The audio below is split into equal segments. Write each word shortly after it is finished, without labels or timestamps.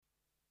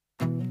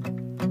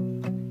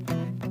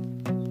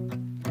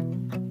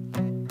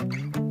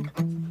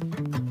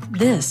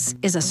This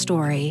is a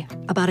story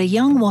about a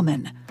young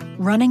woman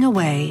running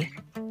away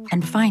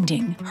and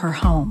finding her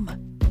home.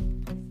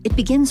 It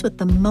begins with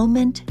the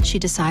moment she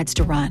decides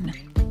to run,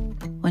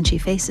 when she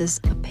faces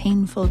a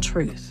painful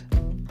truth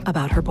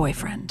about her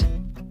boyfriend.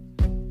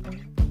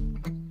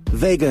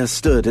 Vega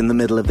stood in the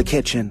middle of the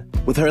kitchen,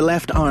 with her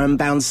left arm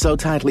bound so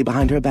tightly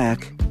behind her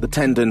back, the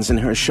tendons in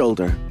her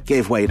shoulder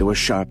gave way to a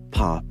sharp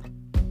pop.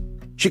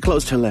 She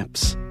closed her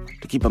lips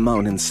to keep a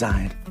moan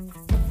inside.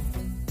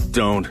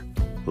 "Don't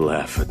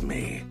laugh at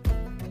me."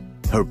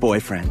 Her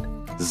boyfriend,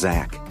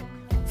 Zach,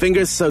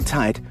 fingers so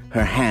tight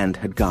her hand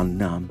had gone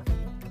numb.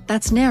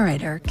 That's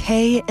narrator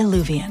Kay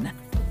Illuvian,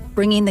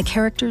 bringing the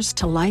characters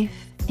to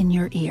life in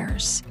your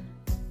ears.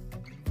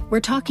 We're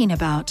talking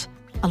about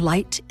A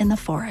Light in the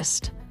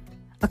Forest,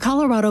 a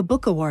Colorado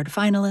Book Award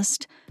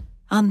finalist,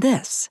 on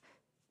this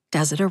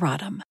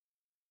Desideratum.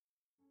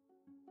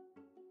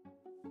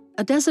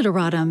 A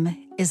desideratum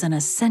is an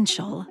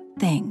essential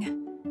thing.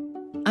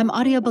 I'm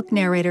audiobook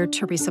narrator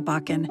Teresa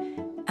Bakken,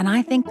 and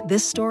I think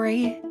this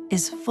story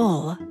is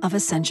full of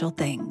essential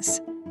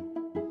things.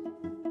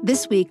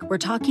 This week, we're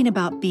talking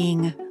about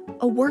being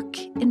a work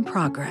in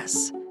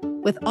progress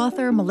with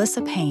author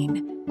Melissa Payne,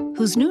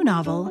 whose new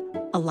novel,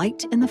 A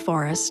Light in the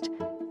Forest,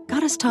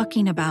 got us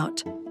talking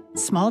about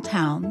small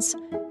towns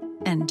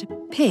and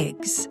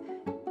pigs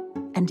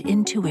and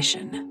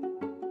intuition.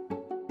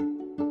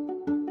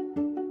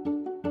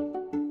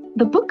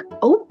 The book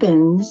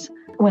opens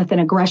with an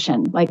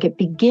aggression, like it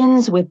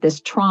begins with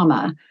this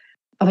trauma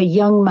of a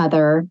young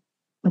mother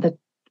with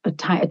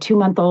a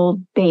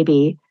 2-month-old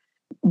baby,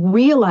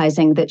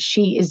 realizing that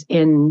she is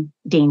in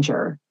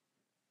danger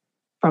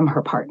from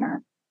her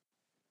partner.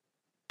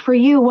 For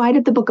you, why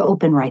did the book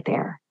open right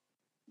there?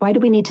 Why do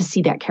we need to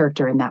see that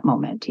character in that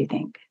moment, do you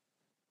think?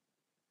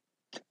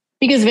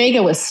 Because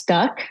Vega was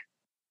stuck.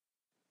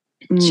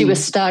 She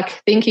was stuck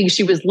thinking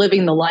she was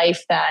living the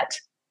life that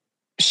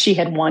she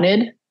had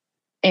wanted.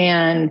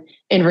 And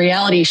in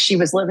reality, she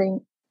was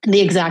living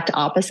the exact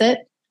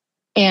opposite.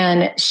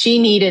 And she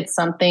needed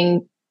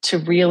something to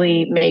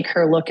really make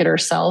her look at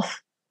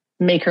herself,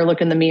 make her look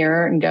in the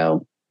mirror and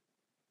go,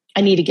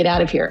 I need to get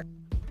out of here.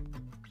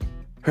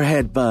 Her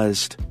head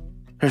buzzed,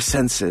 her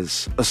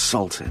senses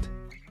assaulted,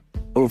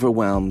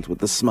 overwhelmed with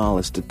the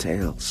smallest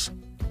details.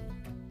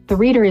 The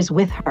reader is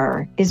with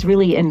her, is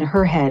really in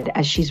her head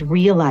as she's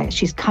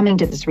coming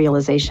to this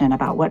realization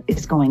about what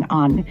is going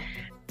on.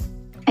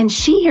 And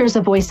she hears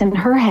a voice in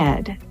her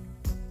head.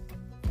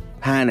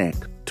 Panic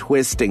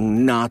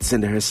twisting knots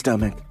into her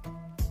stomach.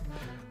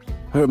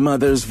 Her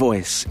mother's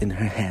voice in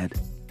her head.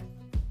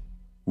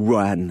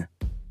 Run.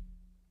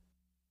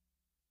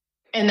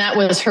 And that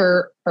was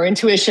her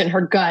intuition,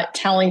 her gut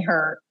telling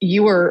her,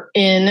 you are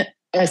in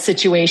a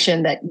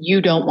situation that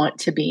you don't want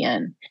to be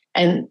in.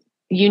 And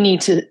you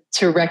need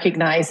to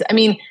recognize,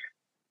 women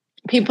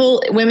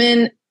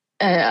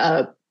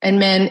and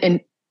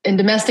men in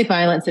domestic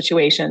violence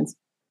situations,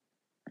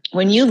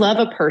 when you love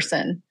a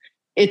person,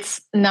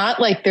 it's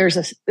not like there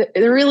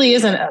really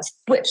isn't a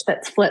switch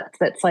that's flipped.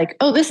 That's like,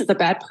 oh, this is a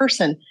bad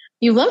person.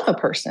 You love a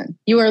person.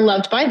 You are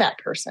loved by that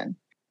person.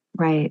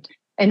 Right.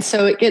 And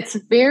so it gets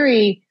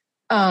very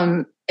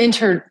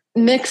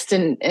intermixed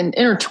and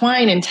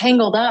intertwined and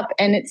tangled up.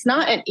 And it's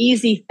not an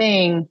easy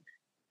thing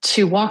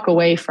to walk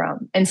away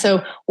from. And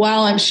so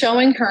while I'm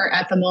showing her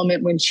at the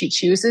moment when she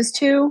chooses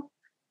to,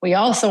 we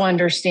also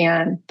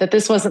understand that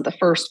this wasn't the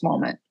first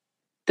moment.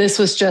 This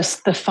was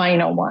just the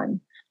final one,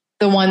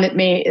 the one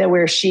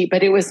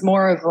but it was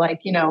more of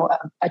like,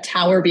 a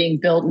tower being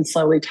built and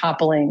slowly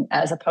toppling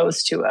as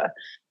opposed to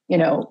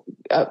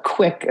a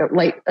quick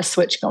a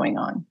switch going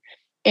on.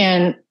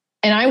 And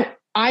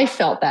I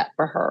felt that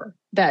for her,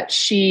 that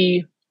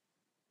she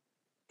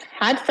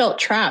had felt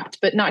trapped,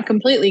 but not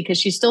completely, because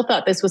she still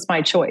thought this was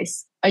my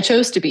choice. I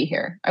chose to be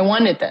here. I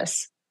wanted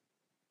this.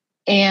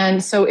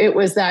 And so it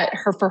was that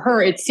for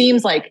her, it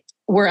seems like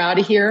we're out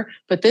of here,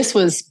 but this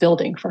was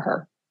building for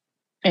her.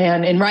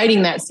 And in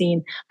writing that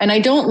scene, and I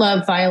don't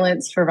love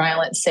violence for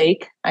violence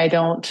sake.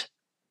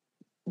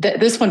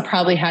 This one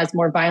probably has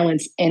more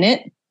violence in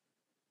it,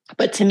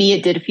 but to me,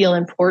 it did feel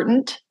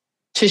important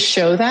to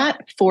show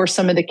that for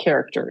some of the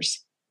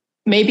characters,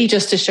 maybe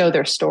just to show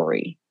their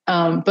story.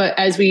 But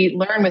as we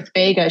learn with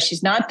Vega,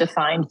 she's not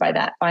defined by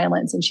that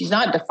violence, and she's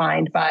not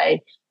defined by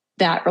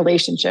that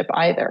relationship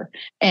either.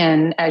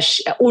 And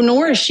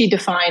nor is she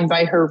defined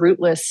by her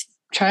rootless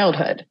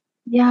childhood.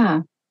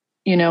 Yeah.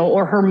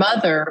 Or her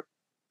mother,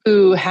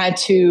 who had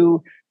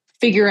to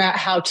figure out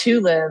how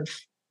to live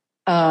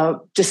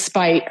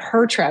despite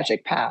her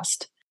tragic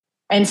past.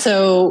 And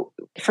so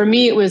for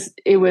me, it was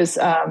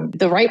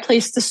the right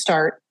place to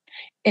start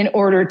in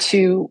order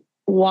to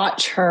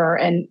watch her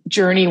and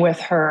journey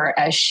with her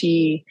as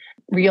she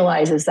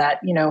realizes that,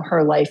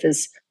 her life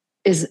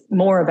is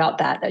more about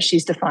that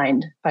she's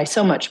defined by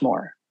so much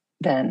more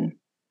than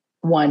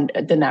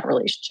that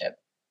relationship.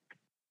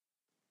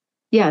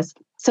 Yes.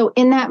 So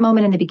in that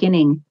moment in the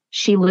beginning,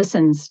 she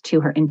listens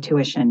to her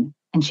intuition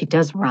and she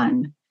does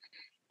run.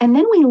 And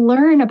then we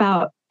learn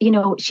about,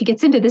 she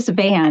gets into this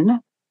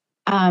van,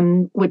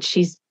 which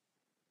she's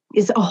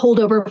is a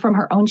holdover from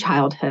her own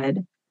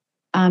childhood.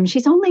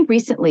 She's only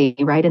recently,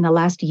 right, in the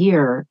last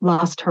year,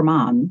 lost her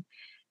mom.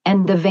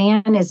 And the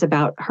van is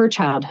about her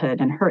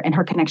childhood and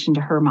her connection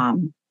to her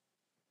mom.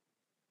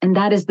 And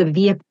that is the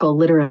vehicle,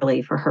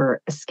 literally, for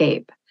her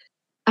escape.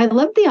 I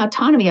love the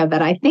autonomy of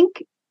that. I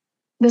think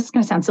this is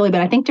going to sound silly,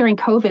 but I think during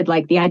COVID,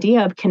 like the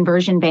idea of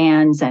conversion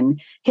vans and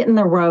hitting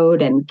the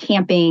road and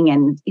camping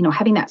and,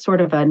 having that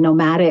sort of a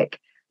nomadic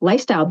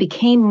lifestyle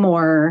became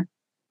more,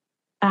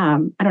 I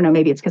don't know,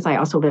 maybe it's because I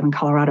also live in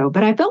Colorado,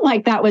 but I felt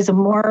like that was a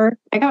more,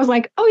 like, I was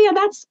like, oh yeah,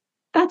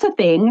 that's a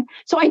thing.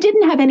 So I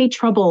didn't have any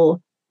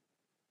trouble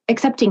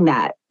accepting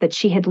that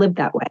she had lived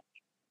that way.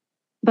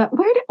 But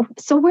where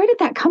did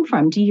that come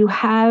from?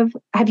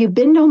 Have you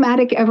been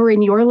nomadic ever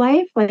in your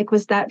life? Like,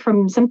 was that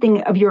from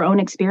something of your own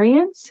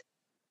experience?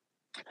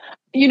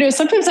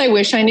 Sometimes I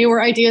wish I knew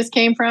where ideas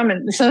came from.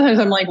 And sometimes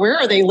I'm like, where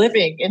are they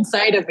living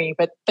inside of me?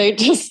 But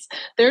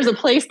there's a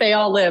place they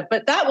all live.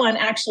 But that one,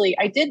 actually,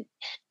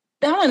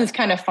 that one is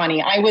kind of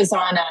funny. I was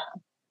on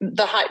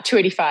the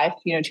 285,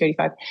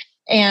 285.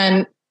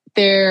 And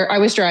I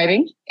was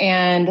driving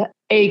and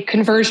a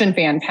conversion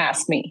van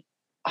passed me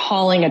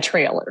hauling a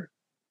trailer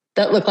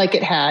that looked like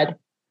it had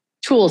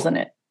tools in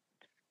it.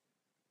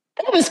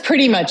 That was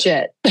pretty much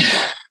it.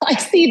 I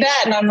see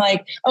that and I'm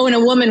like, oh, and a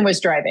woman was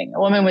driving.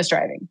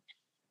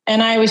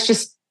 And I was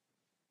just,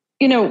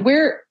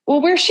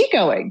 where's she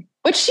going?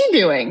 What's she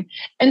doing?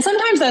 And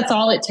sometimes that's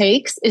all it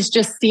takes is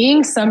just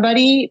seeing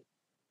somebody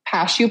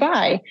pass you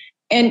by.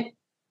 And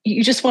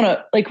you just want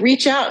to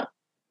reach out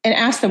and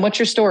ask them, what's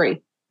your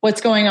story?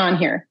 What's going on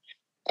here?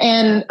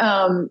 And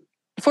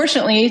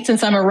fortunately,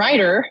 since I'm a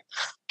writer,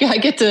 I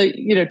get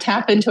to,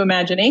 tap into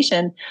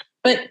imagination.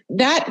 But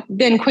that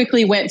then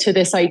quickly went to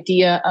this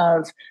idea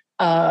of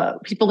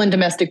people in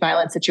domestic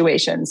violence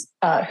situations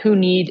who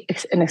need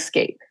an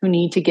escape, who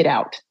need to get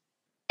out.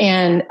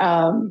 And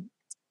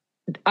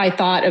I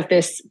thought of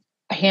this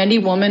handy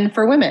woman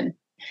for women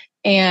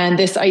and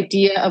this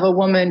idea of a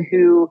woman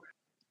who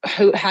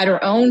had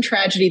her own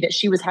tragedy that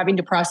she was having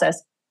to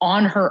process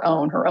on her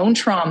own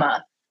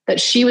trauma that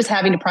she was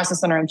having to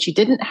process on her own. She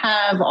didn't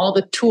have all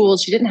the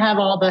tools. She didn't have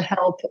all the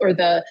help or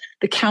the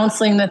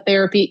counseling, the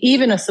therapy,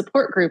 even a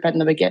support group in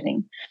the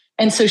beginning.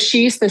 And so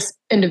she's this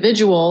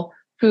individual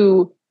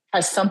who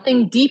has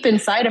something deep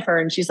inside of her.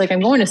 And she's like, I'm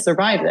going to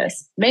survive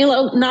this. May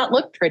not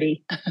look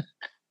pretty,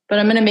 but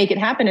I'm going to make it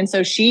happen. And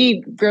so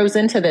she grows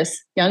into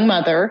this young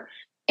mother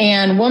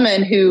and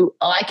woman who,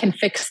 I can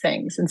fix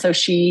things. And so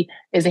she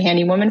is a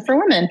handy woman for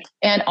women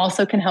and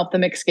also can help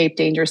them escape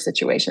dangerous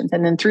situations.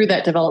 And then through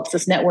that develops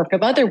this network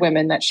of other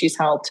women that she's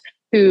helped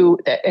and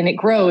it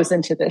grows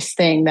into this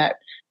thing that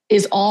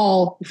is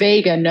all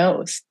Vega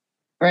knows,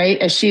 right?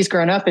 As she's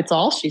grown up, it's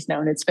all she's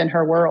known. It's been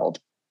her world.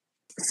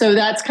 So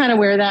that's kind of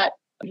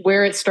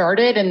where it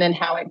started and then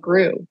how it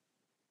grew.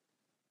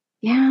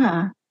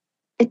 Yeah.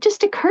 It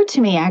just occurred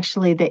to me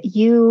actually that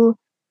you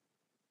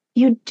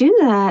do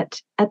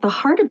that at the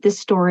heart of this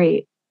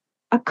story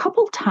a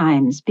couple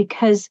times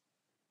because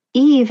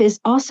Eve is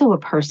also a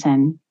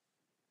person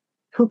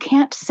who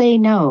can't say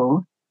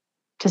no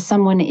to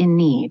someone in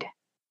need.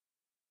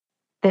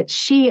 That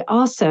she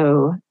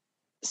also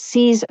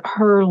sees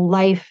her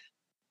life,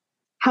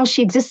 how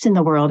she exists in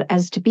the world,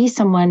 as to be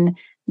someone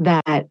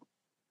that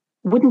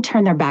wouldn't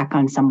turn their back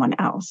on someone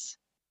else.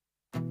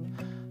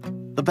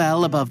 The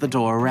bell above the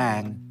door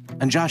rang,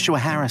 and Joshua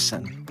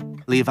Harrison,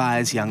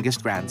 Levi's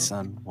youngest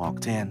grandson,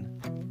 walked in.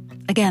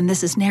 Again,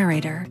 this is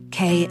narrator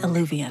Kay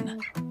Alluvian.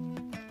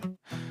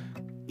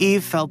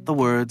 Eve felt the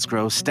words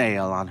grow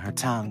stale on her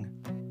tongue.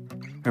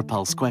 Her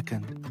pulse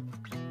quickened.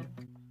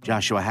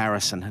 Joshua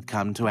Harrison had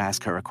come to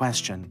ask her a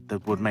question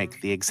that would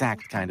make the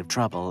exact kind of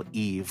trouble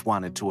Eve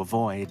wanted to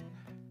avoid.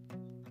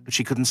 But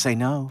she couldn't say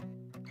no.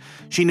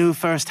 She knew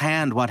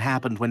firsthand what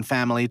happened when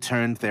family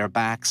turned their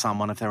backs on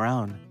one of their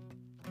own.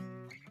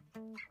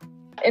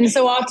 And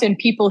so often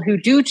people who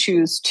do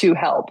choose to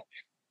help,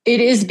 it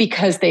is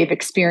because they've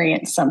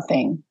experienced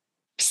something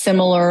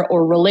similar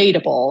or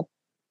relatable.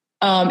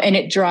 And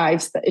it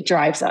drives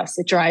us.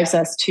 It drives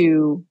us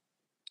to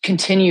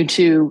continue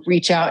to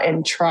reach out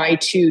and try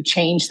to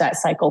change that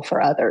cycle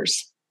for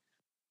others.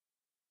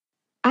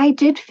 I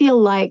did feel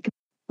like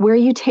where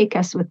you take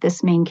us with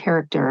this main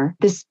character,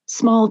 this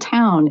small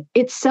town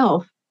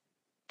itself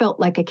felt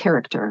like a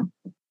character.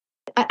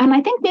 And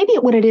I think maybe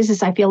what it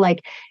is I feel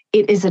like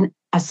it is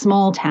a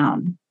small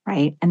town,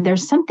 right? And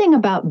there's something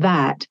about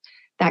that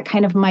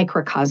kind of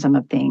microcosm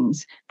of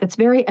things that's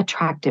very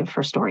attractive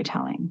for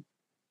storytelling.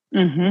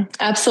 Mm-hmm.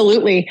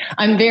 Absolutely.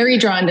 I'm very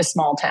drawn to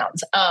small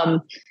towns.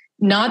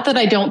 Not that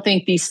I don't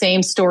think these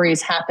same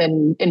stories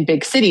happen in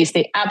big cities.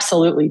 They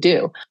absolutely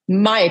do.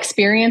 My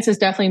experience is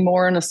definitely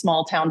more on a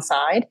small town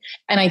side.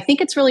 And I think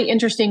it's really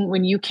interesting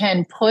when you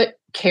can put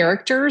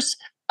characters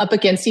up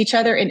against each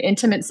other in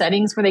intimate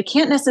settings where they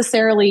can't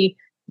necessarily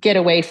get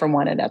away from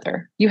one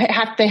another.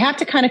 They have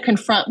to kind of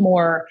confront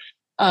more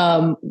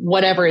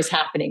whatever is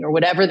happening or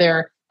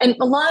whatever and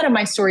a lot of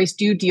my stories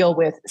do deal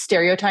with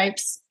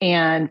stereotypes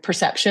and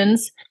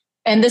perceptions.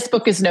 And this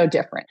book is no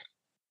different.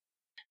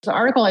 an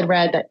article I'd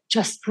read that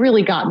just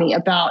really got me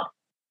about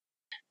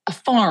a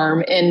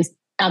farm in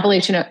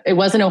Appalachian. It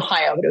wasn't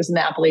Ohio, but it was in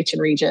the Appalachian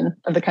region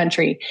of the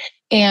country.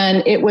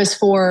 And it was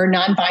for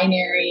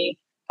non-binary,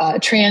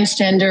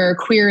 transgender,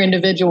 queer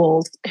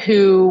individuals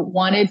who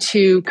wanted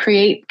to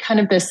create kind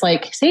of this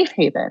like safe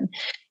haven.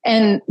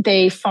 And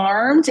they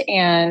farmed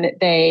and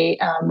they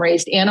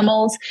raised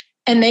animals.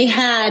 And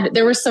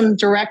there were some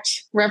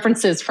direct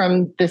references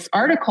from this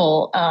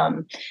article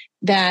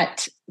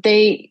that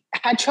they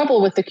had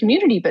trouble with the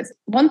community. But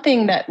one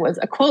thing that was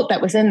a quote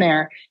that was in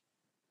there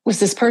was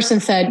this person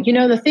said,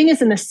 the thing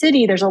is in the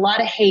city, there's a lot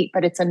of hate,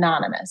 but it's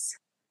anonymous.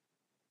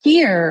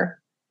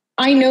 Here,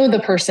 I know the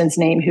person's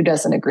name who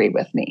doesn't agree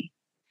with me.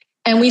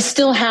 And we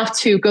still have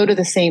to go to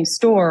the same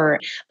store.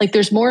 Like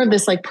there's more of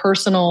this like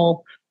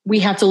personal, we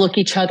have to look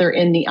each other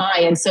in the eye.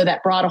 And so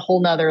that brought a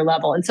whole nother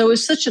level. And so it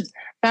was such a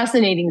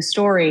fascinating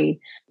story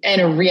and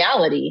a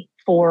reality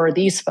for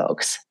these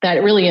folks that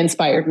it really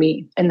inspired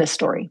me in this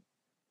story.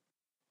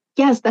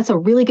 Yes, that's a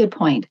really good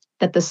point,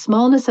 that the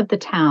smallness of the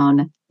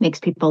town makes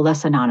people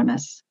less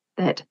anonymous.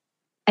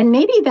 And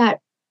maybe that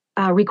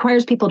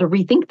requires people to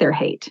rethink their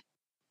hate.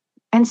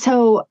 And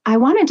so I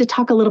wanted to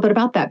talk a little bit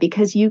about that,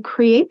 because you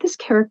create this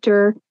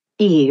character,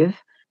 Eve,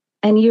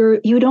 and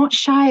you don't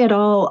shy at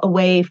all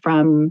away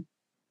from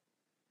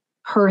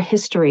her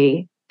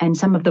history and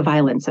some of the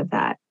violence of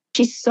that.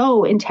 She's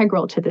so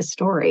integral to this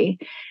story.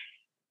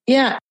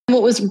 Yeah.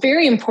 What was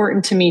very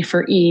important to me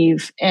for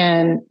Eve,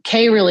 and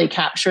Kay really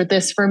captured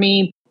this for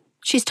me.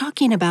 She's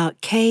talking about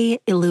Kay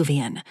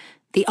Illuvian,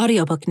 the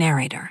audiobook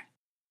narrator.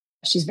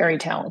 She's very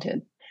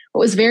talented. What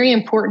was very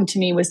important to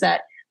me was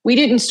that we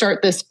didn't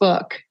start this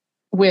book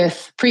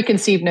with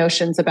preconceived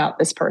notions about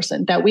this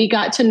person, that we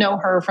got to know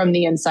her from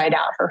the inside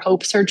out, her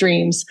hopes, her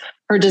dreams,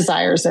 her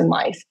desires in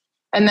life.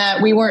 And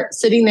that we weren't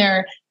sitting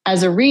there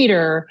as a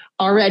reader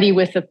already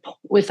with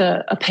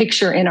a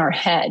picture in our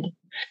head.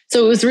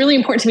 So it was really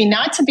important to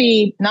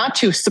me not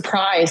to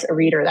surprise a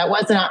reader. That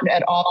was not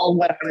at all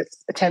what I was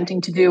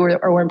attempting to do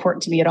or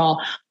important to me at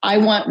all. I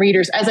want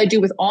readers, as I do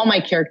with all my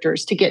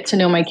characters, to get to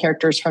know my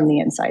characters from the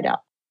inside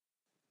out.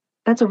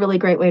 That's a really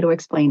great way to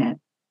explain it.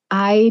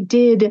 I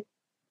did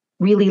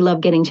really love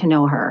getting to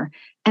know her.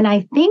 And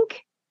I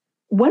think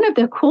one of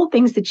the cool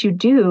things that you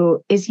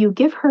do is you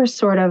give her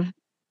sort of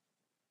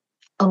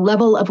a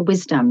level of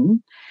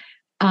wisdom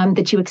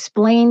that you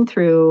explain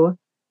through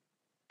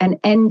an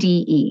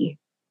NDE.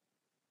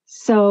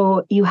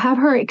 So you have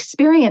her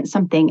experience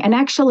something, and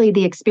actually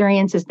the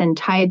experience is then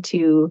tied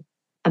to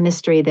a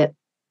mystery that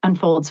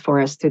unfolds for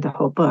us through the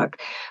whole book.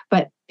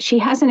 But she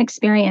has an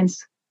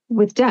experience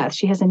with death.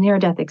 She has a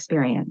near-death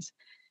experience.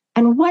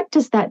 And what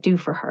does that do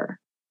for her?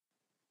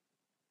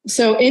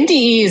 So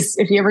NDEs,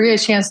 if you ever get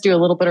a chance to do a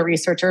little bit of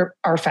research,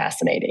 are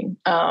fascinating.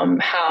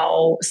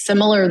 How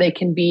similar they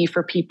can be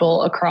for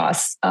people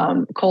across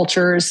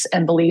cultures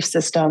and belief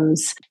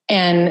systems.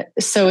 And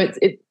so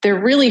they're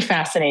really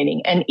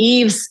fascinating. And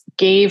Eve's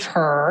gave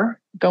her,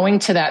 going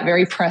to that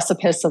very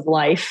precipice of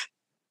life,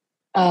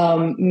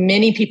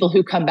 many people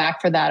who come back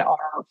for that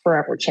are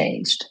forever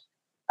changed.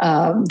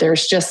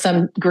 There's just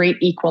some great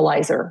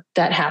equalizer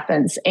that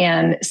happens.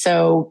 And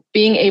so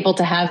being able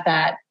to have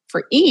that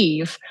for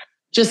Eve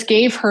just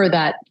gave her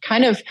that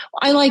kind of,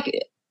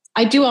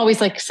 I do always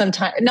like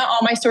sometimes, not all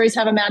my stories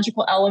have a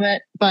magical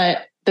element,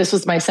 but this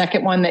was my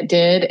second one that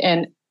did.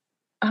 And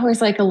I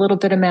always like a little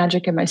bit of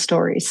magic in my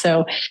stories.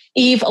 So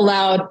Eve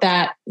allowed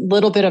that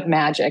little bit of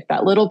magic,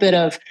 that little bit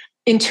of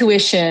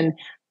intuition.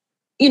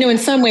 In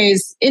some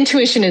ways,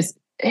 intuition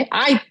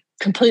I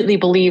completely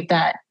believe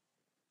that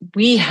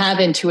we have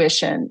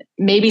intuition.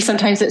 Maybe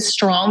sometimes it's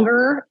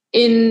stronger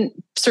in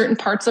certain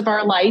parts of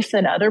our life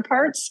than other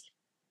parts,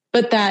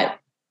 but that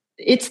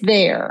it's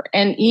there.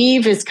 And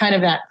Eve is kind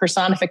of that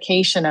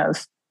personification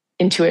of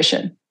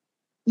intuition.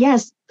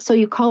 Yes. So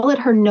you call it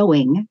her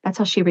knowing. That's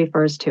how she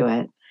refers to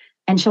it.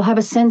 And she'll have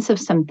a sense of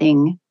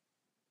something.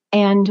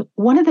 And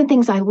one of the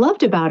things I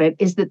loved about it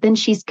is that then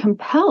she's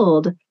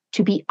compelled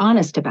to be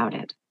honest about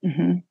it.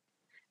 Mm-hmm.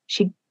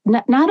 She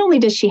not only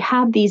does she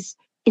have these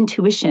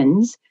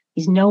intuitions,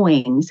 these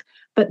knowings,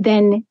 but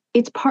then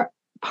it's part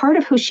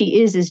of who she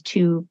is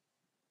to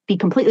be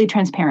completely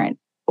transparent,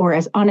 or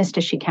as honest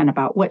as she can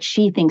about what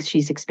she thinks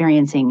she's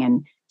experiencing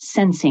and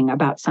sensing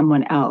about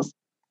someone else.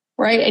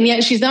 Right. And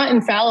yet she's not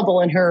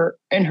infallible in her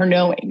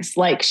knowings.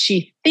 Like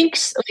she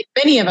thinks, like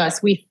many of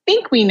us, we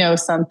think we know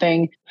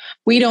something.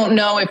 We don't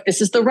know if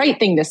this is the right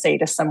thing to say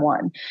to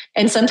someone.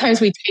 And sometimes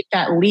we take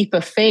that leap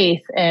of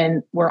faith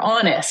and we're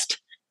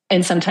honest.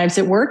 And sometimes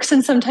it works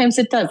and sometimes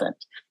it doesn't.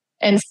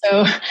 And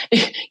so,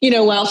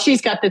 while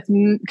she's got this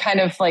kind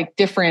of like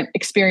different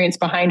experience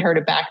behind her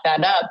to back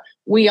that up,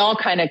 we all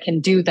kind of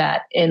can do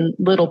that in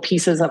little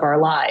pieces of our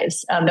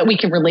lives that we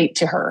can relate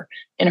to her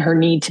in her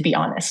need to be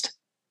honest.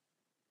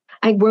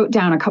 I wrote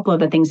down a couple of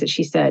the things that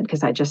she said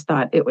because I just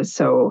thought it was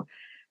so,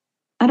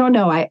 I don't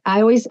know. I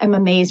always am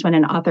amazed when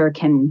an author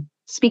can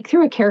speak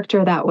through a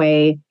character that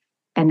way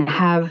and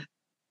have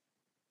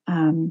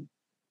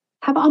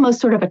almost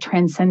sort of a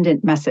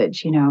transcendent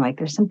message, like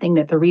there's something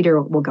that the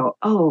reader will go,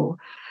 oh,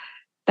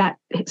 that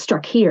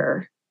struck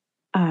here.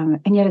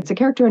 And yet it's a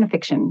character in a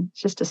fiction.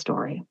 It's just a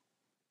story.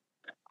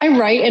 I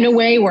write in a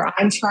way where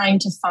I'm trying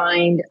to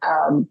find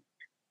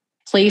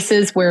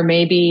places where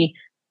maybe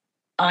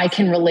I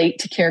can relate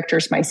to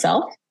characters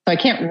myself. So I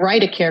can't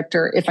write a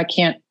character if I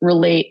can't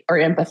relate or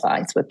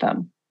empathize with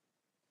them.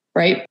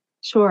 Right?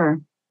 Sure.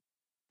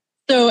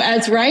 So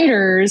as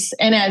writers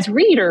and as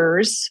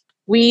readers,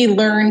 we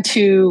learn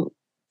to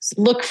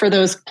look for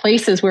those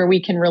places where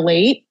we can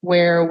relate,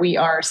 where we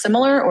are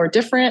similar or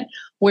different,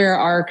 where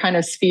our kind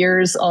of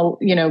spheres all,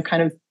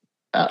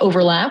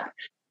 overlap.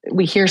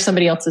 We hear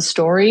somebody else's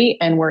story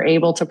and we're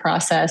able to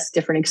process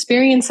different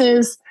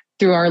experiences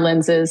through our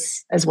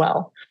lenses as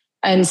well.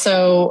 And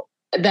so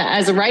that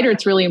as a writer,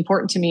 it's really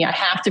important to me. I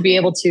have to be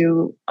able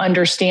to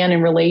understand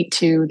and relate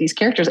to these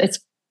characters. It's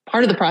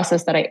part of the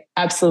process that I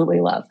absolutely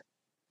love.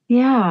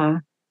 Yeah.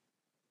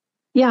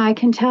 Yeah, I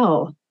can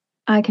tell.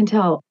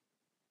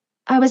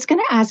 I was going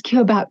to ask you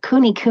about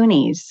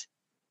Coonies.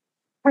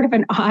 Sort of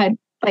an odd,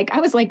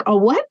 I was like, oh,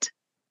 what?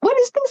 What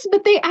is this?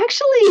 But they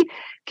actually,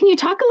 can you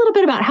talk a little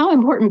bit about how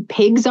important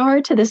pigs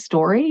are to this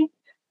story?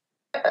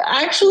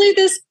 Actually,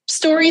 this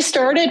story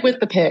started with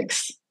the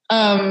pigs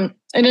in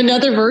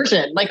another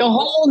version, like a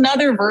whole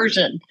nother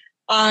version.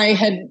 I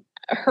had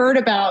heard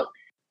about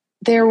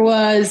there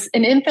was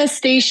an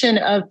infestation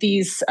of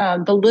these,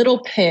 the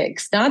little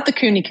pigs, not the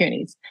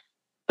Coonies,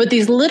 but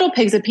these little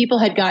pigs that people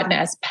had gotten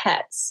as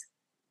pets.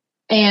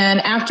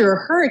 And after a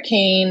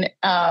hurricane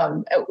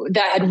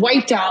that had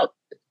wiped out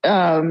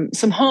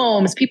some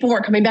homes, people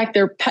weren't coming back.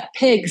 Their pet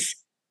pigs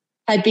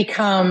had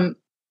become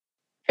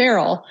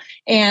feral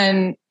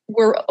and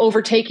were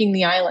overtaking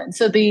the island.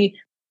 So the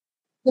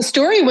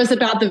story was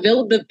about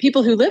the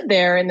people who lived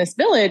there in this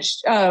village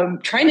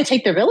trying to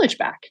take their village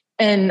back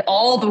and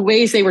all the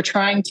ways they were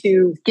trying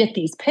to get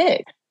these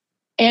pigs.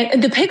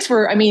 And the pigs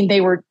were,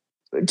 they were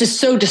just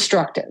so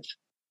destructive.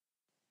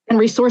 And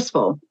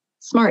resourceful,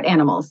 smart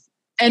animals.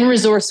 And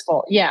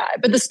resourceful, yeah.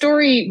 But the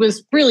story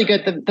was really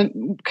good.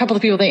 The couple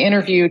of people they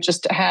interviewed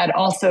just had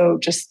also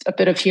just a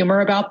bit of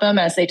humor about them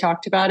as they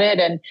talked about it.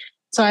 And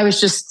so I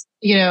was just,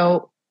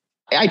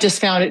 I just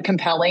found it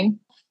compelling.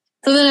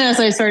 So then as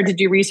I started to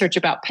do research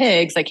about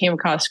pigs, I came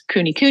across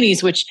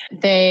Coonies, which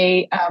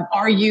they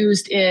are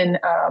used in,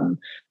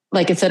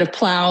 instead of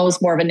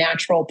plows, more of a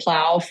natural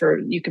plow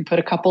you can put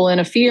a couple in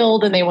a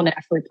field and they will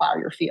naturally plow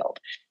your field.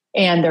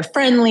 And they're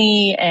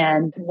friendly.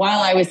 And while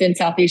I was in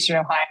Southeastern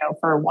Ohio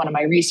for one of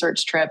my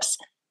research trips,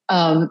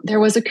 there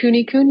was a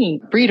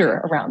Cooney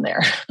breeder around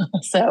there.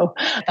 So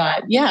I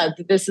thought,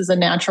 this is a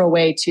natural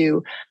way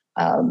to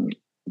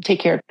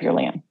take care of your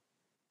land.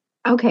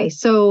 Okay,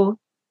 so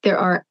there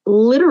are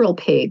literal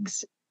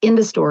pigs in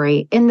the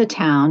story, in the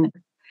town,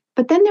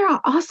 but then there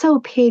are also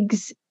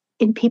pigs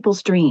in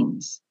people's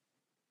dreams.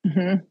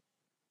 Mm-hmm.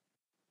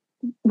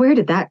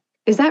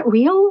 Is that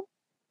real?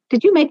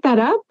 Did you make that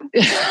up?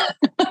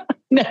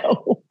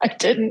 No, I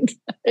didn't.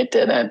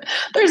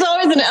 There's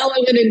always an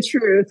element in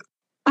truth.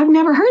 I've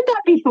never heard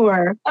that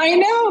before. I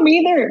know, me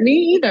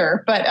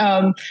either. But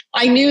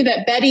I knew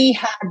that Betty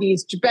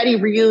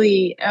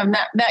really,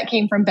 that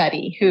came from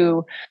Betty,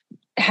 who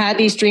had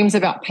these dreams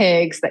about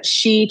pigs that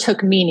she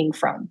took meaning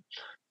from,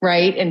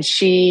 right? And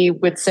she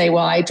would say,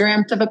 well, I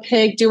dreamt of a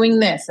pig doing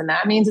this, and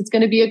that means it's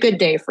going to be a good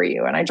day for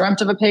you. And I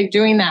dreamt of a pig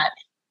doing that.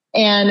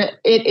 And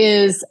it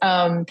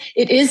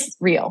is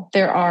real.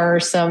 There are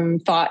some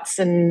thoughts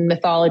and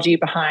mythology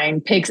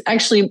behind pigs.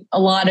 Actually, a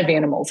lot of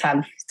animals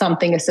have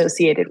something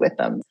associated with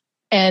them.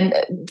 And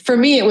for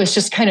me, it was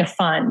just kind of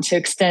fun to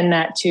extend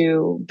that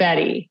to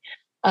Betty,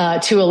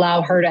 to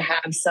allow her to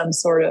have some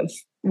sort of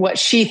what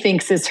she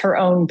thinks is her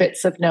own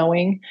bits of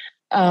knowing.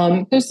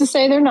 Who's to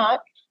say they're not?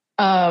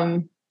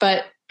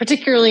 But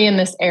particularly in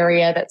this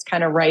area that's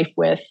kind of rife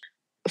with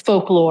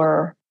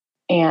folklore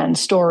and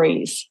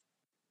stories.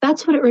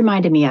 That's what it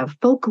reminded me of,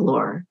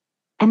 folklore.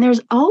 And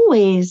there's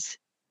always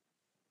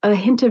a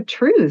hint of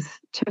truth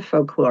to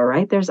folklore,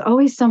 right? There's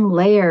always some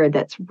layer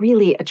that's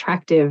really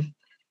attractive,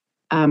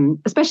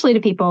 especially to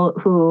people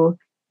who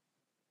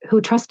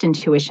trust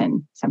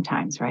intuition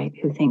sometimes, right?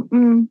 Who think,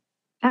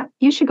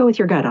 you should go with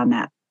your gut on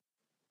that.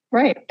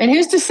 Right. And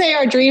who's to say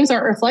our dreams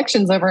aren't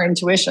reflections of our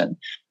intuition,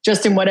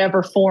 just in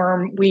whatever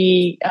form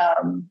we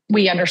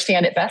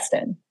understand it best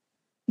in?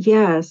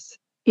 Yes.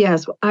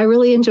 I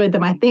really enjoyed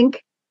them. I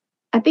think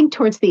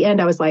towards the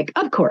end, I was like,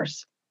 of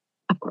course,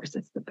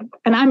 it's the book.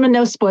 And I'm a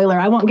no spoiler.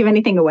 I won't give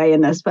anything away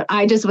in this, but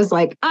I just was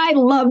like, I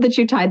love that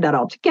you tied that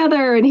all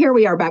together. And here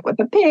we are back with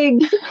the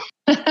pig.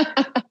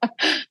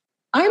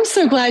 I'm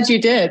so glad you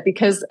did,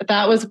 because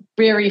that was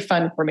very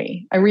fun for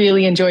me. I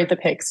really enjoyed the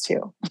pigs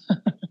too.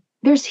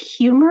 There's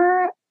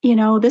humor,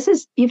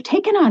 you've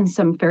taken on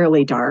some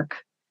fairly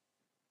dark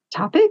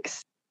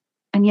topics.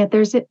 And yet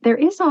there is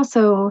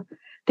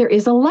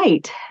a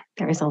light.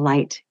 There is a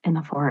light in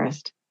the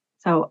forest.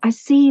 So I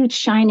see you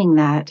shining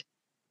that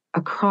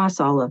across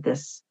all of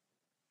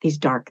these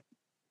dark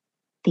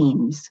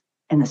themes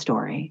in the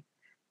story.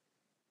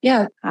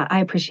 Yeah. I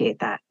appreciate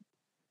that.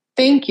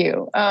 Thank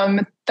you.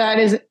 That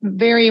is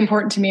very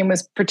important to me and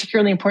was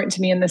particularly important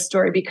to me in this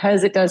story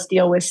because it does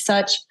deal with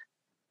such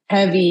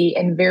heavy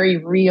and very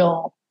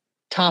real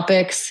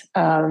topics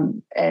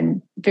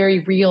and very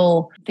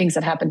real things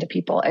that happen to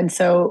people. And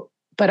so,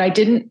 but I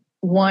didn't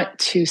want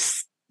to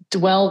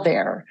dwell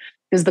there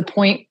because the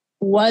point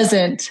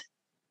wasn't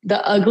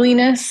the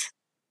ugliness.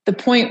 The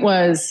point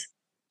was,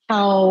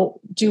 how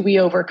do we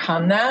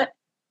overcome that?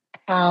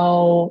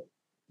 How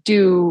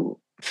do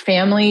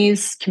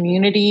families,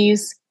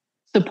 communities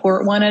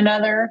support one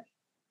another,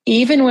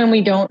 even when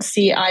we don't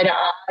see eye to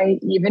eye,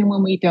 even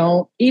when we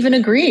don't even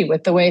agree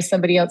with the way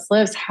somebody else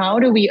lives? How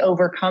do we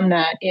overcome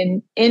that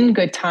in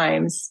good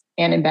times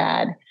and in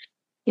bad?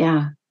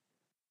 Yeah.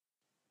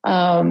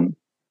 And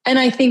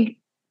I think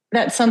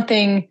that's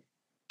something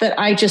that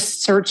I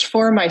just search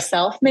for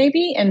myself,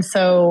 maybe. And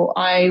so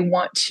I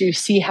want to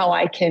see how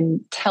I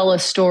can tell a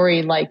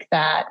story like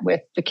that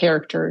with the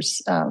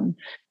characters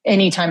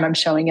anytime I'm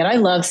showing it. I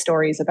love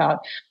stories about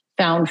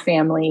found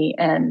family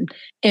and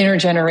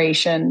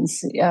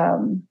intergenerations.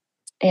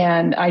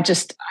 And I'm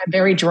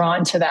very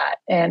drawn to that.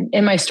 And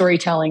in my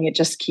storytelling,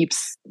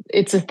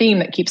 it's a theme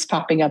that keeps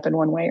popping up in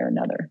one way or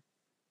another.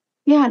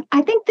 Yeah,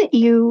 I think that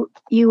you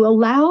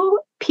allow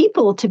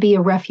people to be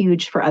a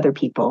refuge for other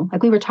people.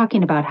 Like we were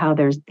talking about how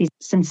there's these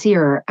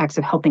sincere acts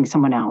of helping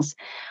someone else,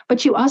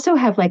 but you also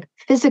have like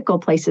physical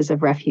places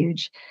of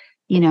refuge.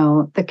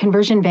 The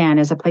conversion van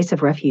is a place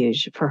of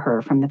refuge for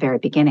her from the very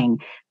beginning.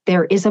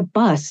 There is a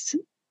bus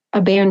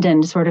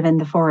abandoned sort of in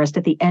the forest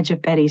at the edge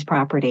of Betty's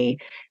property,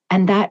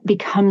 and that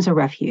becomes a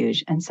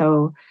refuge. And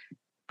so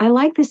I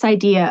like this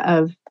idea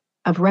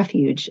of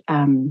refuge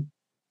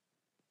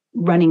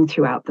running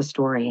throughout the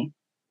story.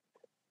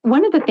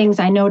 One of the things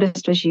I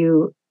noticed was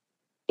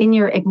in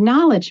your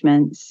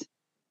acknowledgments,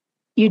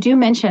 you do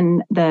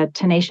mention the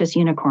Tenacious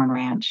Unicorn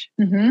Ranch.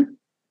 Mm-hmm.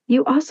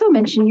 You also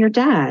mention your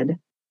dad.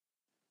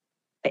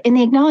 In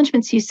the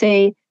acknowledgments, you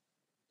say,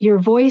 your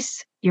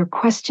voice, your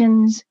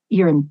questions,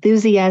 your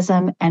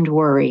enthusiasm and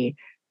worry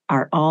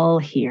are all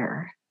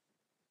here.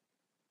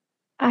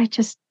 I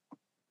just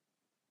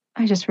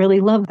really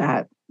love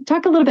that.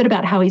 Talk a little bit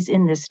about how he's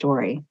in this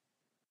story.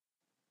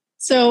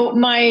 So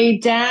my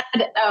dad,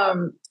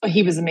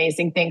 he was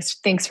amazing.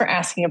 Thanks for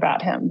asking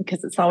about him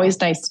because it's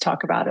always nice to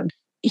talk about him.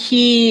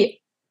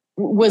 He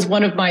was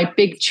one of my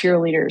big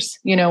cheerleaders,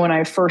 when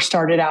I first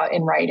started out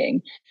in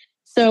writing.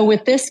 So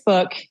with this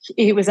book,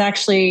 it was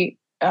actually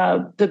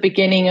the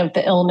beginning of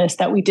the illness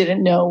that we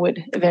didn't know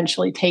would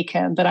eventually take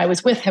him. But I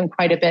was with him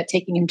quite a bit,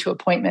 taking him to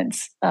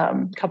appointments a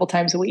couple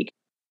times a week.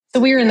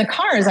 So we were in the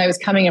car as I was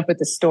coming up with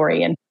the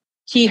story, and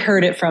he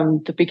heard it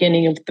from the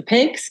beginning of the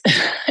pigs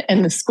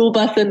and the school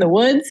bus in the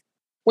woods.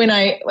 When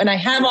I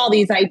have all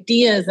these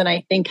ideas and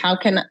I think, how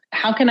can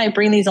I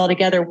bring these all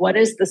together? What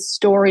is the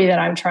story that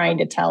I'm trying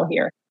to tell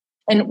here?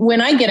 And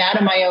when I get out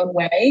of my own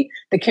way,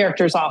 the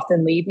characters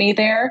often lead me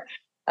there.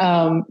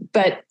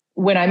 But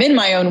when I'm in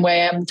my own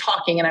way, I'm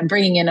talking and I'm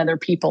bringing in other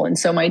people. And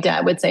so my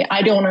dad would say,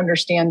 I don't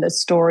understand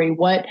this story.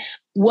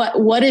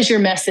 What is your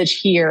message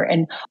here?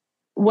 And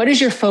what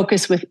is your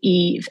focus with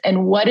Eve?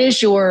 And what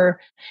is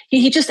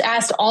he just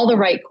asked all the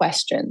right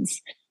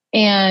questions.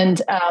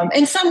 And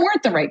some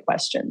weren't the right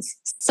questions.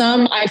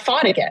 Some I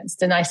fought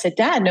against. And I said,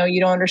 Dad, no,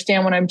 you don't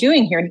understand what I'm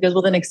doing here. And he goes,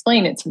 well, then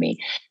explain it to me.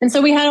 And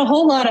so we had a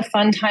whole lot of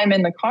fun time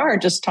in the car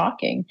just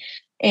talking.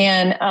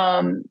 And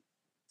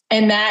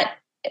that,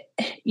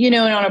 and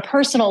on a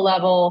personal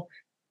level,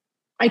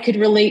 I could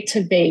relate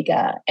to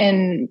Vega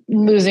and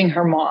losing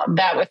her mom.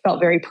 That felt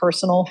very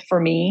personal for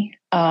me,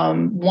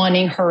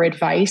 wanting her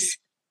advice.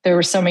 There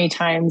were so many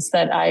times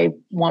that I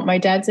want my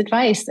dad's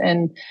advice.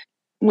 And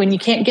when you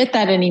can't get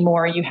that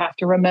anymore, you have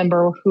to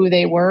remember who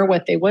they were,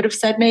 what they would have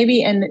said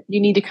maybe. And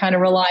you need to kind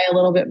of rely a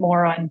little bit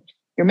more on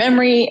your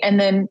memory and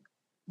then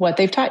what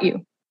they've taught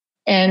you.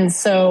 And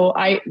so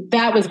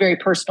that was very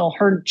personal.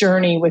 Her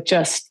journey with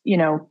just,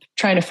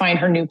 trying to find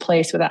her new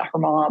place without her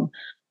mom.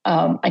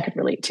 I could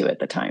relate to at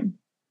the time.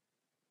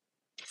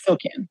 Still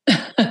can.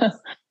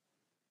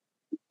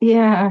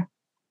 Yeah.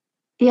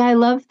 Yeah. I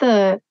love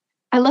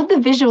the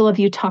visual of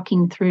you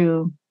talking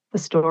through the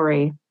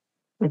story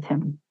with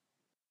him.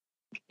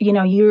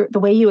 The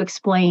way you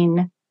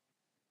explain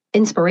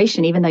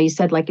inspiration, even though you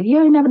said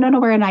you never know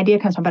where an idea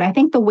comes from. But I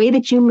think the way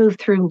that you move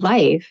through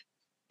life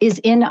is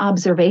in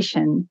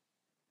observation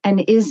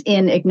and is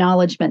in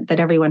acknowledgement that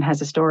everyone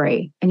has a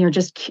story. And you're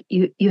just,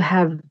 you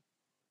have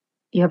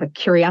a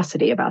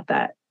curiosity about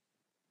that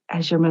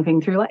as you're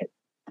moving through life.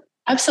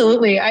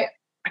 Absolutely. I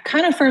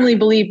kind of firmly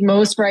believe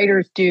most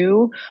writers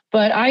do,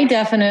 but I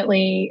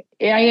definitely,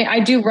 I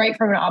do write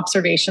from an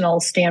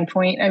observational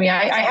standpoint. I mean,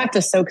 I have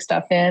to soak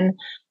stuff in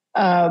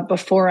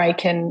before I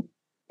can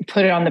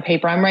put it on the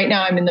paper.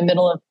 I'm in the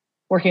middle of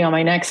working on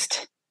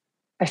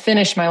I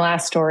finished my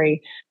last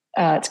story.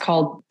 It's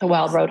called The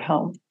Wild Road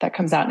Home. That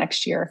comes out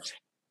next year.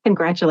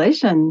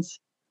 Congratulations.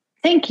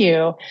 Thank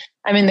you.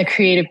 I'm in the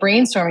creative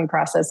brainstorming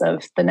process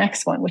of the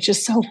next one, which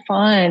is so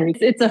fun.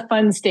 It's a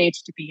fun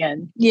stage to be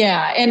in.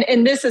 Yeah.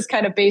 And this is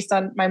kind of based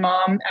on my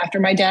mom, after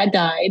my dad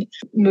died,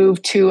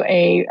 moved to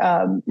a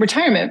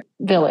retirement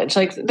village,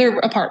 like they're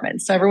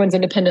apartments. So everyone's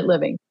independent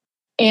living.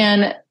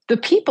 And the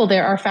people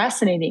there are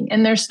fascinating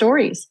and their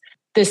stories.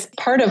 This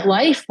part of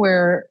life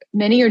where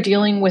many are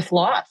dealing with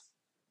loss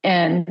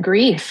and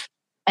grief.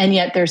 And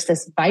yet there's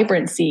this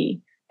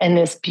vibrancy and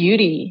this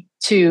beauty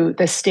to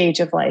the stage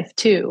of life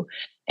too.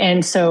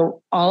 And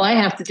so all I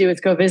have to do is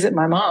go visit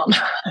my mom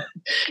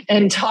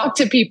and talk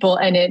to people,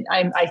 and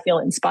I feel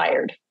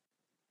inspired.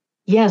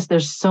 Yes,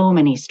 there's so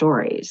many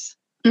stories.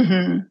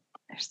 Mm-hmm.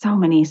 There's so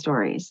many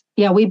stories.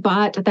 Yeah, we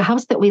bought the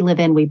house that we live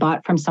in. We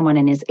bought from someone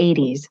in his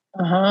 80s.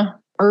 Uh-huh.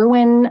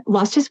 Erwin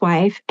lost his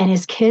wife and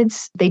his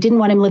kids. They didn't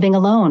want him living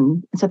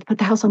alone. And so they put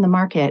the house on the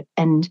market.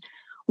 And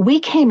we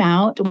came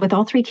out with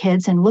all 3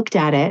 kids and looked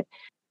at it.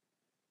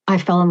 I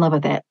fell in love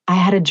with it. I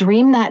had a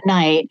dream that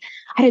night.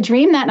 You want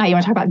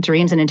to talk about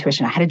dreams and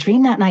intuition. I had a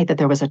dream that night that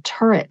there was a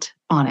turret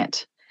on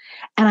it.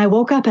 And I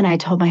woke up and I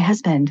told my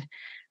husband,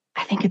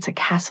 I think it's a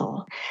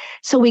castle.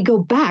 So we go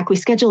back, we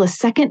schedule a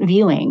second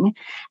viewing,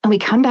 and we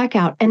come back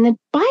out. And the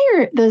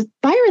buyer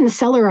and the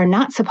seller are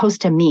not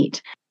supposed to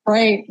meet.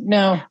 Right.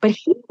 No. But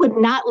he would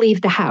not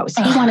leave the house.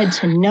 He wanted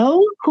to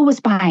know who was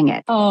buying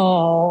it.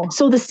 Oh.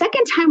 So the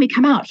second time we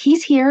come out,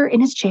 he's here in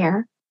his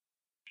chair.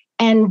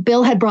 And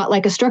Bill had brought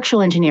like a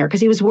structural engineer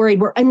because he was worried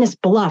we're in this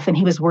bluff and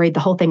he was worried the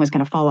whole thing was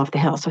going to fall off the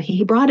hill. So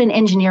he brought an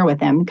engineer with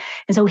him.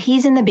 And so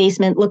he's in the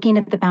basement looking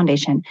at the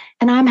foundation.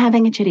 And I'm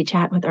having a chitty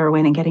chat with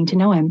Erwin and getting to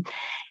know him.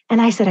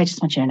 And I said, I just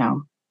want you to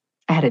know,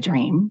 I had a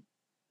dream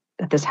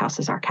that this house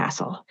is our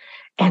castle.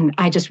 And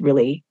I just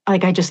really,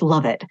 I just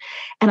love it.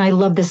 And I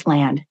love this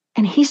land.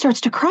 And he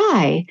starts to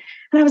cry.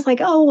 And I was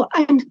like,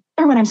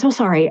 Erwin, I'm so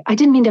sorry. I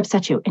didn't mean to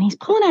upset you. And he's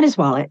pulling out his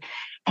wallet.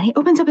 And he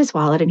opens up his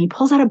wallet and he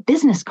pulls out a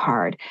business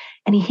card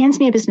and he hands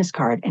me a business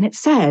card. And it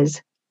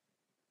says,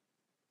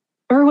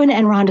 Erwin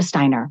and Rhonda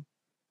Steiner,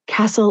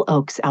 Castle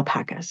Oaks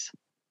Alpacas.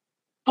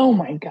 Oh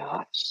my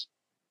gosh.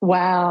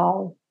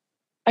 Wow.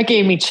 That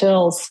gave me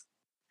chills.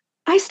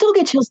 I still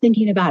get chills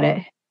thinking about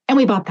it. And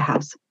we bought the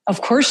house.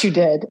 Of course you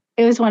did.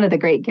 It was one of the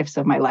great gifts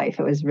of my life.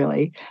 It was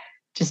really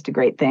just a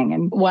great thing.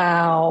 And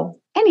wow.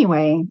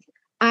 Anyway,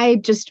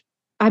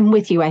 I'm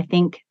with you. I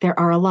think there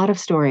are a lot of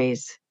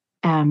stories.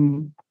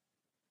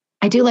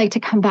 I do like to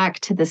come back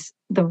to this,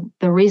 the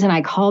reason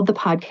I called the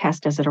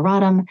podcast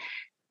Desideratum,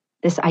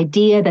 this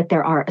idea that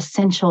there are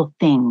essential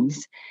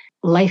things,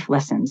 life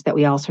lessons that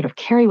we all sort of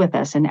carry with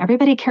us, and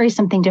everybody carries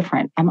something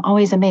different. I'm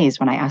always amazed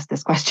when I ask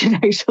this question,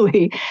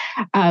 actually.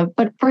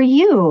 But for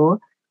you,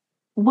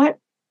 what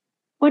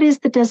is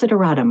the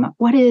Desideratum?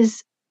 What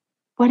is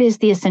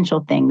the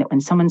essential thing that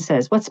when someone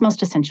says, what's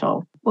most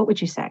essential, what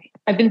would you say?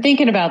 I've been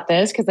thinking about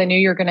this because I knew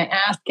you were going to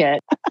ask it.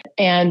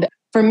 And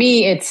for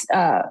me, it's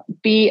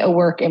be a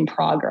work in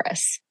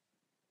progress.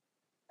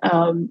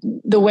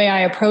 The way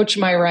I approach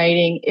my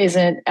writing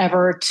isn't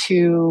ever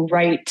to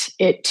write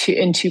it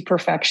into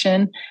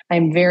perfection.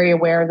 I'm very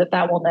aware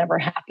that will never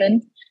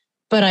happen,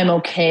 but I'm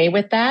okay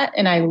with that.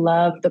 And I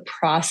love the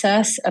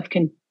process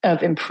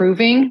of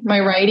improving my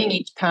writing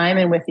each time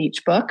and with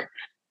each book,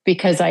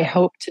 because I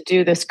hope to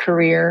do this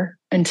career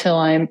until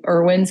I'm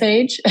Erwin's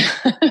age.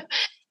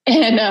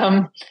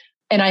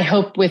 And I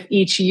hope with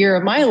each year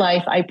of my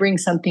life, I bring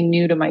something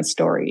new to my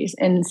stories.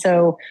 And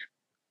so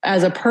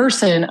as a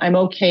person, I'm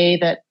okay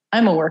that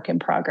I'm a work in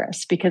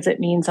progress, because it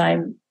means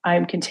I'm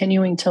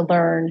continuing to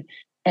learn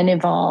and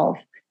evolve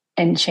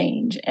and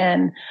change.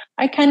 And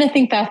I kind of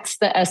think that's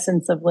the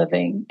essence of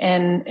living.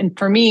 And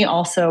for me,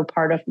 also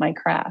part of my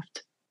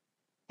craft.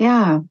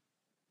 Yeah.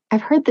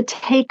 I've heard the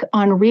take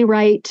on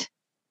rewrite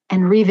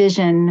and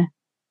revision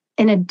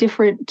in a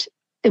different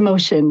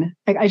emotion.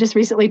 I just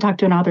recently talked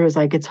to an author who was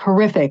like, it's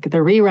horrific.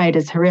 The rewrite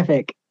is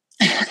horrific.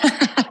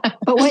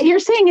 But what you're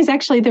saying is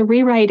actually the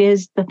rewrite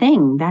is the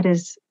thing.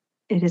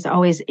 It is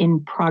always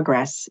in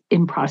progress,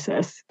 in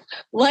process.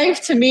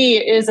 Life to me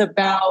is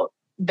about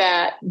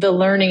that, the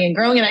learning and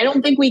growing. And I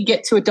don't think we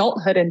get to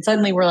adulthood and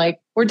suddenly we're like,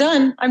 we're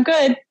done. I'm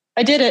good.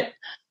 I did it.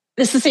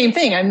 It's the same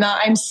thing.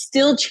 I'm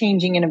still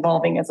changing and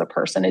evolving as a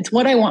person. It's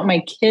what I want my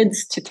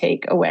kids to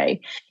take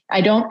away. I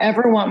don't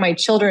ever want my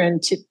children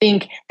to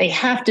think they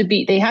have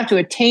to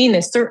attain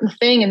this certain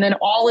thing and then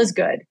all is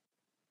good.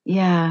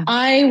 Yeah.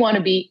 I want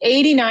to be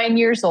 89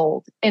 years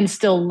old and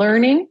still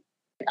learning.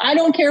 I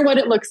don't care what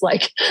it looks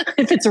like.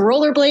 If it's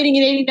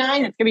rollerblading at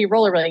 89, it's going to be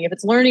rollerblading. If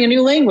it's learning a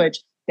new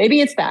language, maybe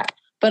it's that.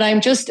 But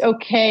I'm just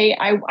okay.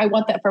 I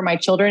want that for my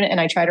children, and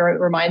I try to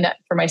remind that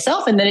for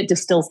myself, and then it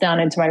distills down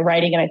into my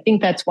writing. And I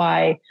think that's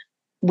why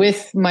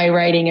with my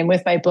writing and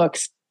with my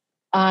books,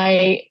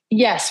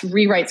 yes,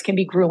 rewrites can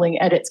be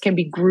grueling, edits can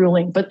be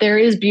grueling, but there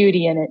is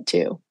beauty in it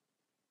too.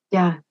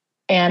 Yeah.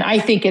 And I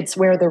think it's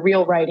where the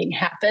real writing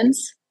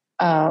happens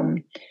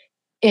in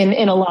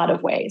a lot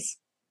of ways.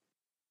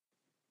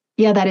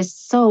 Yeah, it's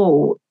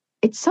so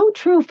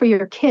true for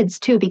your kids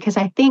too, because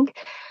I think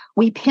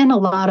we pin a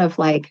lot of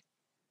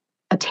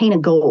attain a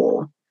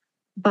goal,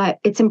 but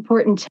it's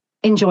important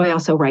enjoy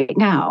also right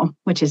now,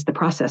 which is the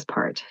process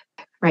part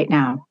right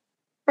now.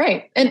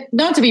 Right. And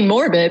not to be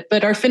morbid,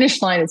 but our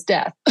finish line is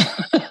death.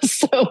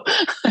 So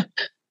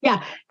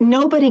yeah,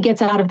 nobody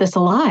gets out of this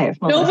alive.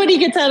 Melissa. Nobody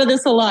gets out of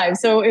this alive.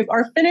 So if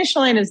our finish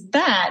line is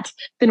that,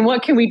 then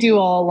what can we do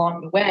all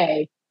along the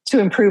way to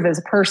improve as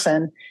a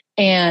person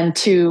and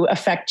to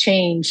affect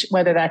change,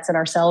 whether that's in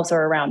ourselves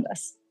or around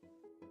us?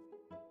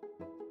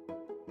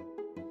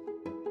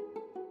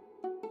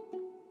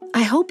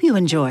 I hope you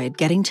enjoyed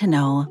getting to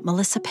know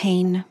Melissa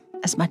Payne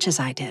as much as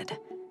I did.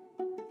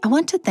 I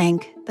want to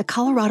thank the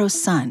Colorado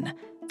Sun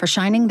for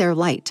shining their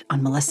light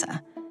on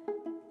Melissa.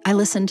 I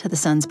listen to the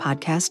Sun's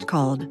podcast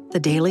called The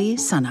Daily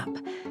Sun Up.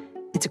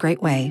 It's a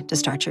great way to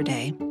start your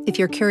day if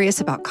you're curious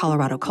about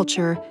Colorado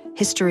culture,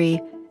 history,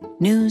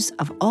 news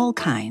of all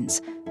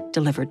kinds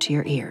delivered to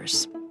your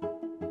ears.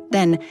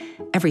 Then,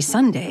 every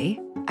Sunday,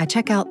 I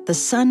check out the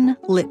Sun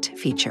Lit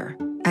feature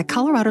at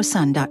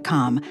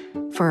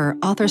coloradosun.com for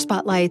author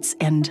spotlights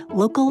and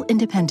local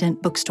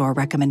independent bookstore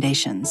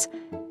recommendations.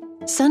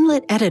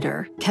 Sunlit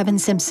editor Kevin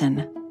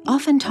Simpson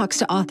often talks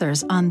to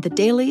authors on the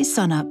Daily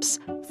Sun Up's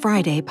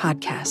Friday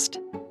podcast.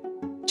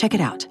 Check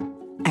it out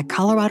at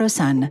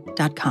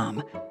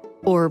coloradosun.com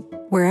or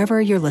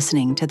wherever you're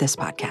listening to this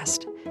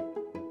podcast.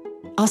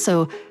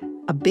 Also,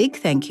 a big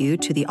thank you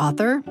to the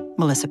author,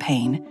 Melissa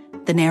Payne,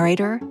 the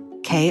narrator,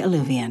 Kay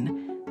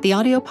Alluvian, the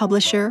audio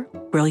publisher,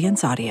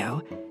 Brilliance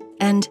Audio,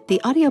 and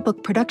the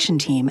audiobook production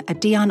team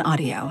at Dion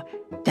Audio,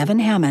 Devin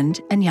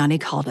Hammond and Yanni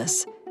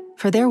Caldas,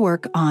 for their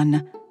work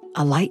on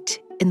A Light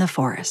in the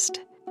Forest.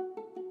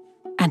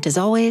 And as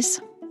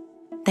always,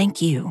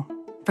 thank you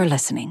for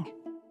listening.